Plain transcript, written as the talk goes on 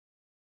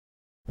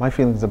My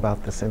feelings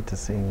about the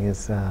sentencing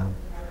is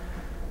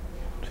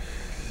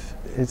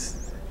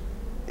it's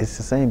the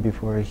same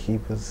before he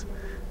was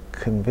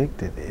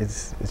convicted.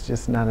 It's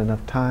just not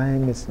enough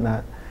time. It's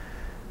not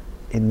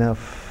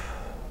enough.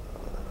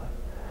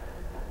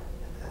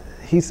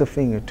 He's a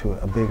finger to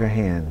a bigger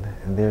hand,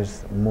 and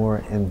there's more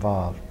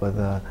involved.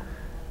 But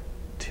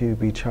to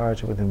be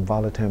charged with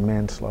involuntary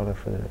manslaughter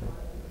for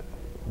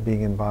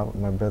being involved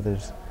with my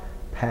brother's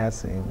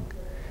passing,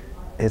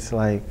 it's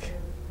like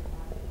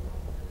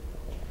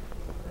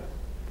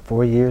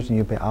 4 years and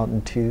you'll be out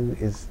in 2.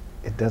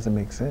 It doesn't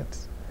make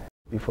sense.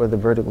 Before the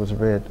verdict was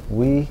read,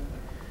 we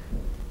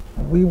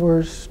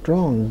were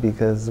strong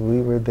because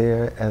we were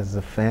there as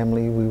a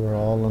family. We were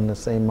all on the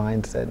same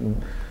mindset,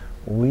 and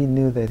we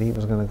knew that he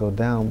was going to go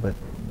down. But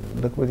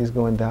look what he's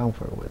going down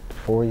for, what,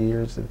 4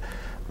 years?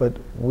 But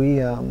we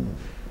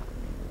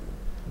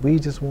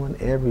just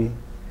want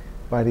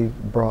everybody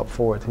brought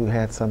forth who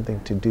had something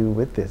to do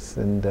with this.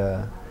 And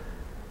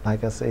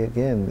like I say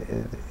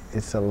again,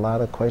 it's a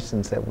lot of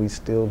questions that we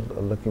still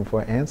are looking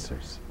for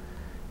answers.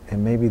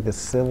 And maybe the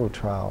civil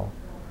trial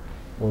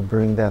will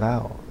bring that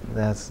out.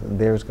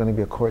 There's going to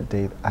be a court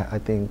date, I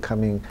think,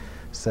 coming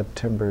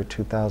September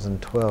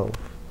 2012.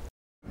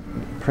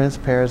 Prince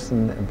Paris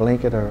and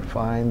Blanket are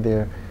fine.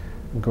 They're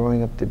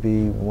growing up to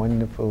be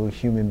wonderful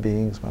human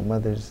beings. My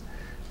mother's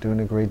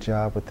doing a great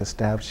job with the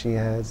staff she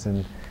has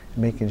and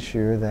making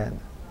sure that,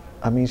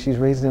 I mean, she's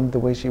raising them the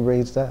way she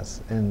raised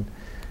us, and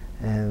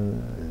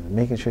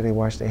making sure they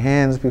wash their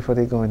hands before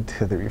they go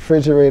into the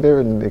refrigerator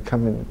and they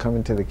come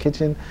into the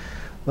kitchen.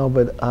 No,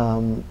 but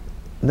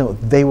no,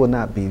 they will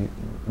not be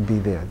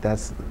there.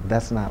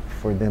 That's not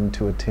for them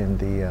to attend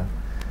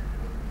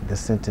the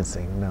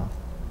sentencing. No.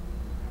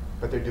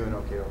 But they're doing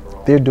okay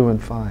overall. They're doing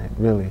fine,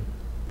 really.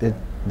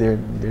 They're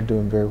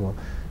doing very well.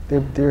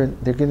 They're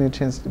getting a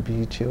chance to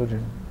be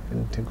children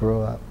and to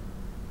grow up.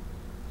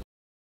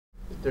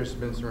 There's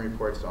been some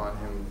reports on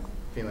him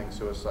feeling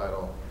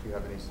suicidal. Do you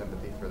have any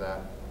sympathy for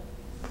that?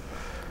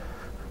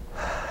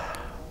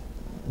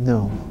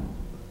 No.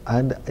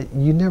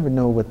 You never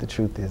know what the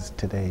truth is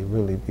today,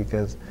 really,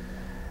 because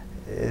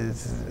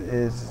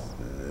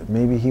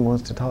maybe he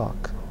wants to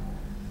talk,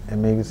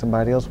 and maybe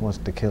somebody else wants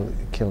to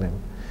kill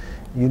him.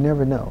 You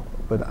never know.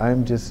 But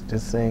I'm just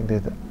saying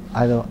that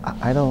I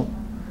don't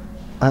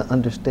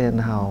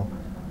understand how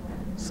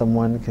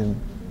someone can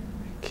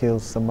kill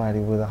somebody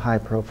with a high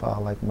profile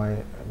like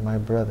my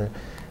brother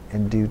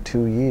and do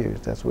 2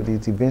 years. That's what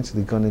he's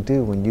eventually going to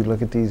do. When you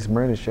look at these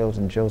murder shows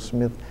and Joe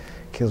Smith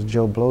kills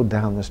Joe Blow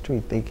down the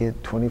street, they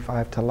get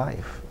 25 to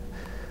life.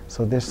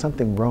 So there's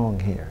something wrong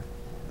here.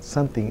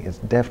 Something is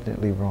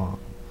definitely wrong.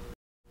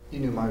 You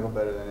knew Michael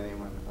better than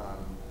anyone.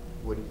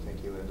 What do you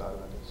think he would have thought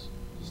about this?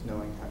 Just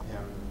knowing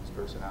him, his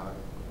personality.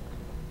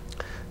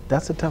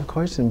 That's a tough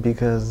question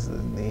because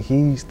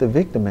he's the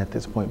victim at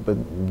this point. But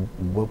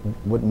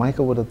what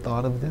Michael would have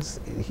thought of this,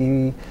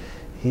 he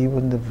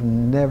wouldn't have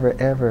never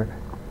ever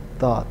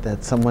thought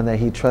that someone that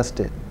he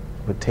trusted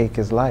would take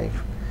his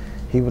life.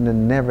 He would have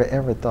never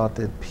ever thought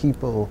that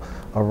people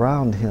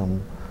around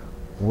him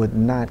would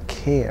not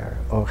care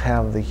or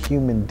have the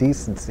human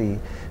decency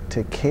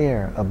to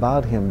care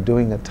about him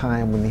during a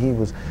time when he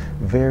was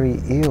very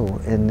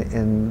ill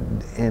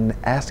and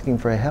asking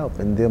for help,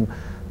 and them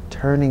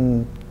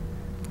turning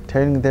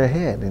their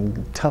head.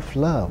 And tough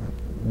love.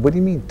 What do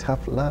you mean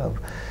tough love?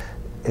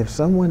 If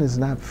someone is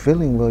not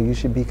feeling well, you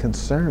should be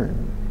concerned.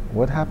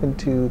 What happened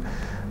to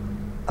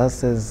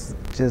us as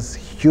just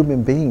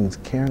human beings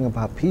caring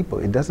about people?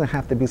 It doesn't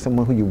have to be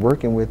someone who you're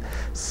working with,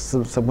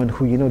 someone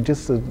who, you know,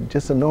 just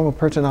a normal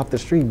person off the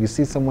street. You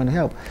see someone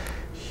help.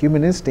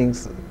 Human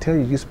instincts tell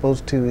you you're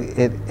supposed to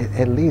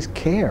at least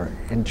care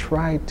and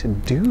try to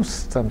do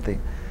something.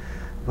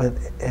 But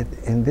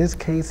in this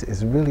case,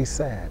 it's really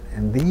sad.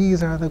 And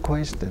these are the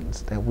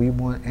questions that we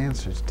want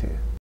answers to.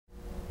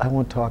 I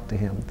won't talk to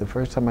him. The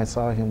first time I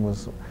saw him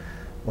was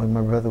when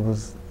my brother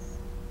was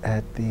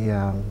at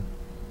the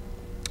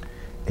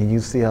in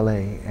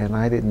UCLA, and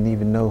I didn't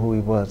even know who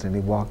he was, and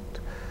he walked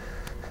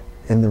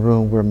in the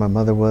room where my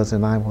mother was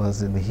and I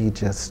was, and he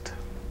just,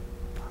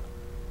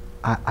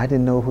 I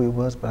didn't know who he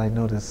was, but I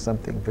noticed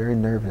something very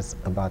nervous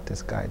about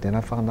this guy. Then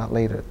I found out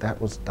later that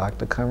was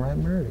Dr. Conrad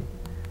Murray.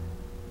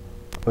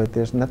 But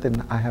there's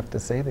nothing I have to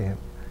say to him.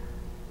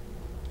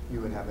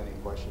 You wouldn't have any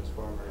questions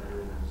for him, or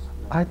you just,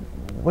 no?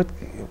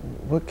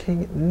 What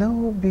can you,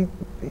 no,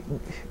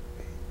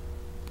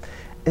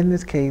 in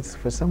this case,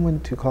 for someone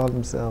to call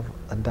himself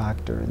a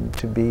doctor and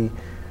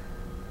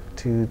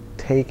to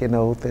take an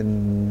oath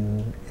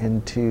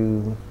and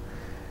to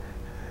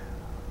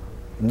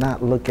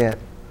not look at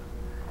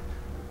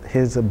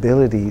his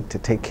ability to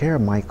take care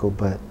of Michael,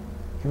 but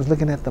he was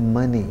looking at the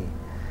money,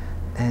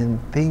 and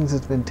things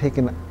has been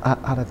taken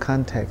out of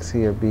context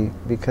here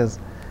because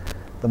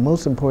the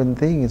most important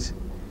thing is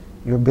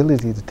your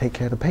ability to take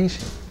care of the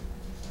patient,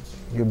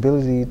 your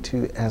ability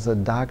to, as a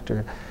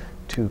doctor,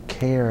 to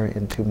care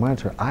and to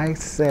monitor. I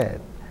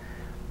said,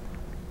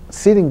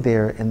 sitting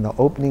there in the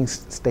opening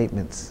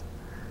statements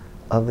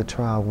of the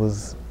trial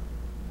was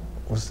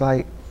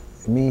like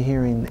me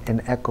hearing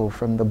an echo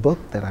from the book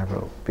that I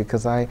wrote,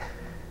 because I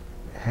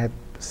had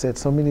said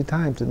so many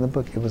times in the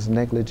book it was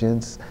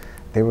negligence.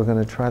 They were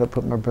going to try to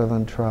put my brother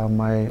on trial.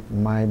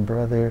 My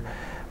brother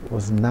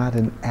was not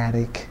an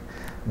addict.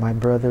 My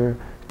brother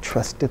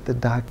trusted the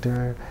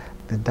doctor.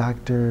 The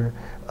doctor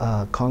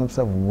called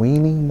himself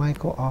weaning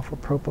Michael off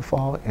of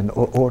propofol and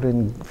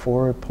ordering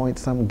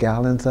 4-point-some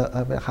gallons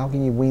of it. How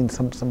can you wean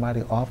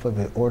somebody off of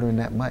it, ordering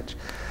that much?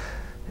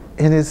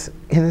 And it's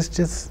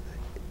just,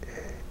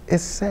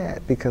 it's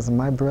sad because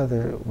my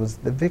brother was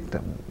the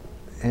victim.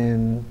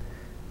 And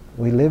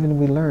we live and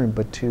we learn,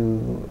 but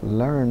to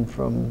learn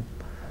from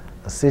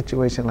a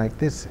situation like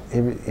this,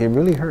 it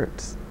really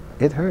hurts.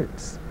 It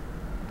hurts.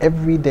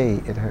 Every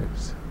day it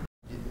hurts.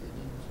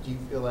 Do you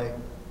feel like,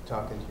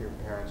 talking to your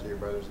parents or your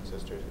brothers and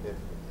sisters,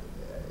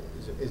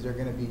 is there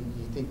going to be,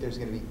 do you think there's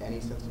going to be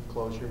any sense of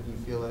closure? Do you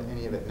feel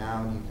any of it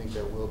now? Do you think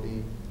there will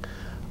be?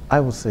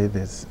 I will say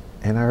this,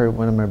 and I heard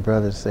one of my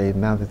brothers say,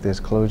 now that there's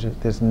closure,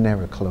 there's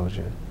never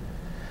closure.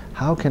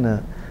 How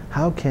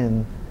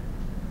can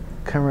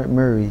Conrad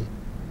Murray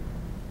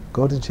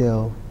go to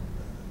jail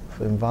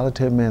for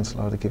involuntary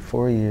manslaughter, get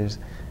 4 years,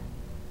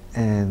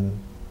 and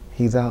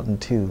he's out in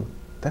 2?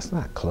 That's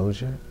not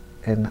closure.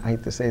 And I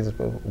hate to say this,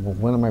 but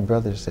one of my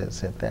brothers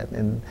said that.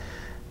 And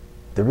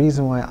the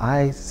reason why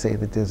I say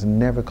that there's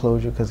never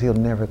closure, because he'll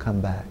never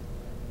come back.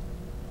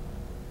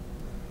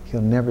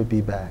 He'll never be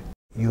back.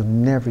 You'll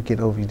never get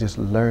over it. You just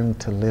learn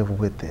to live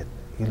with it.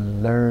 You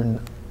learn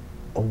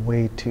a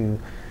way to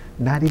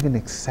not even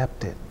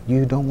accept it.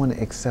 You don't want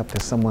to accept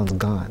that someone's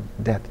gone,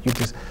 death. You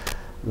just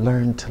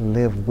learn to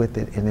live with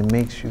it, and it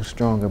makes you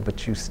stronger,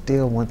 but you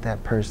still want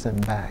that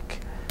person back.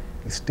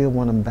 You still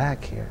want them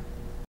back here.